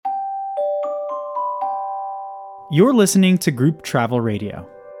You're listening to Group Travel Radio.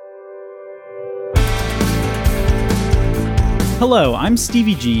 Hello, I'm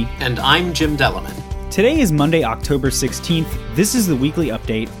Stevie G. And I'm Jim Dellaman. Today is Monday, October 16th. This is the weekly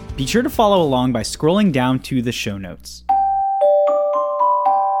update. Be sure to follow along by scrolling down to the show notes.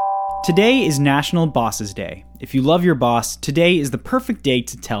 Today is National Bosses Day. If you love your boss, today is the perfect day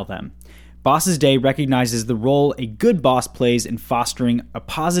to tell them. Bosses Day recognizes the role a good boss plays in fostering a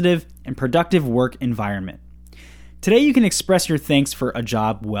positive and productive work environment. Today you can express your thanks for a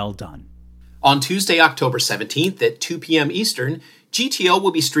job well done. On Tuesday, October 17th at 2 p.m. Eastern, GTO will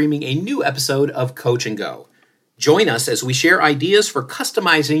be streaming a new episode of Coach and Go. Join us as we share ideas for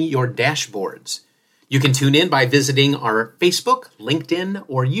customizing your dashboards. You can tune in by visiting our Facebook, LinkedIn,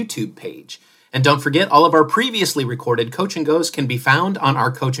 or YouTube page. And don't forget, all of our previously recorded Coach and Go's can be found on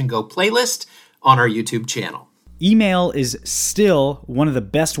our Coach and Go playlist on our YouTube channel. Email is still one of the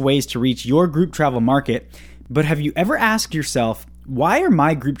best ways to reach your group travel market, but have you ever asked yourself, why are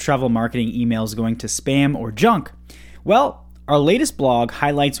my group travel marketing emails going to spam or junk? Well, our latest blog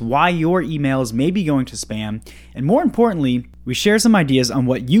highlights why your emails may be going to spam, and more importantly, we share some ideas on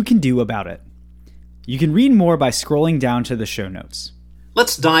what you can do about it. You can read more by scrolling down to the show notes.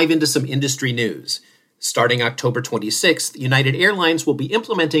 Let's dive into some industry news. Starting October 26th, United Airlines will be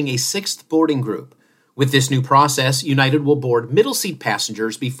implementing a sixth boarding group. With this new process, United will board middle seat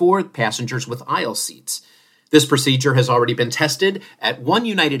passengers before passengers with aisle seats. This procedure has already been tested at one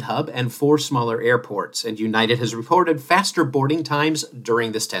United hub and 4 smaller airports, and United has reported faster boarding times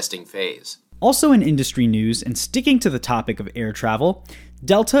during this testing phase. Also in industry news, and sticking to the topic of air travel,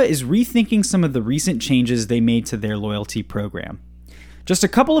 Delta is rethinking some of the recent changes they made to their loyalty program. Just a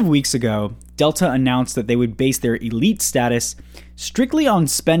couple of weeks ago, Delta announced that they would base their elite status strictly on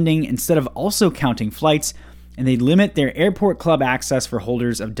spending instead of also counting flights, and they'd limit their airport club access for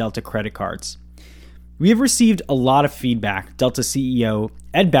holders of Delta credit cards. We have received a lot of feedback, Delta CEO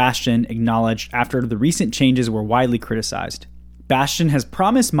Ed Bastian acknowledged after the recent changes were widely criticized. Bastian has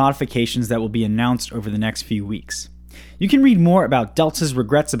promised modifications that will be announced over the next few weeks. You can read more about Delta's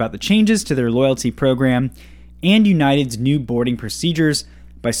regrets about the changes to their loyalty program and United's new boarding procedures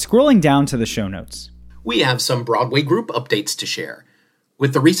by scrolling down to the show notes. We have some Broadway group updates to share.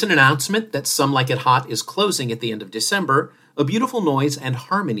 With the recent announcement that Some Like It Hot is closing at the end of December, A Beautiful Noise and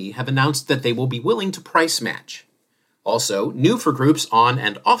Harmony have announced that they will be willing to price match. Also, new for groups on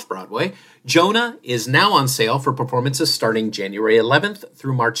and off Broadway, Jonah is now on sale for performances starting January 11th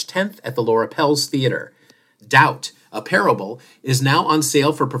through March 10th at the Laura Pels Theater. Doubt, A Parable, is now on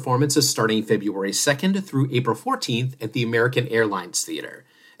sale for performances starting February 2nd through April 14th at the American Airlines Theater.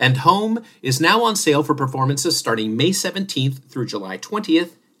 And Home is now on sale for performances starting May 17th through July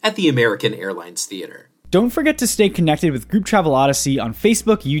 20th at the American Airlines Theater. Don't forget to stay connected with Group Travel Odyssey on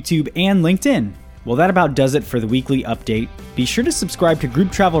Facebook, YouTube, and LinkedIn. Well, that about does it for the weekly update. Be sure to subscribe to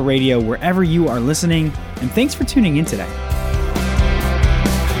Group Travel Radio wherever you are listening, and thanks for tuning in today.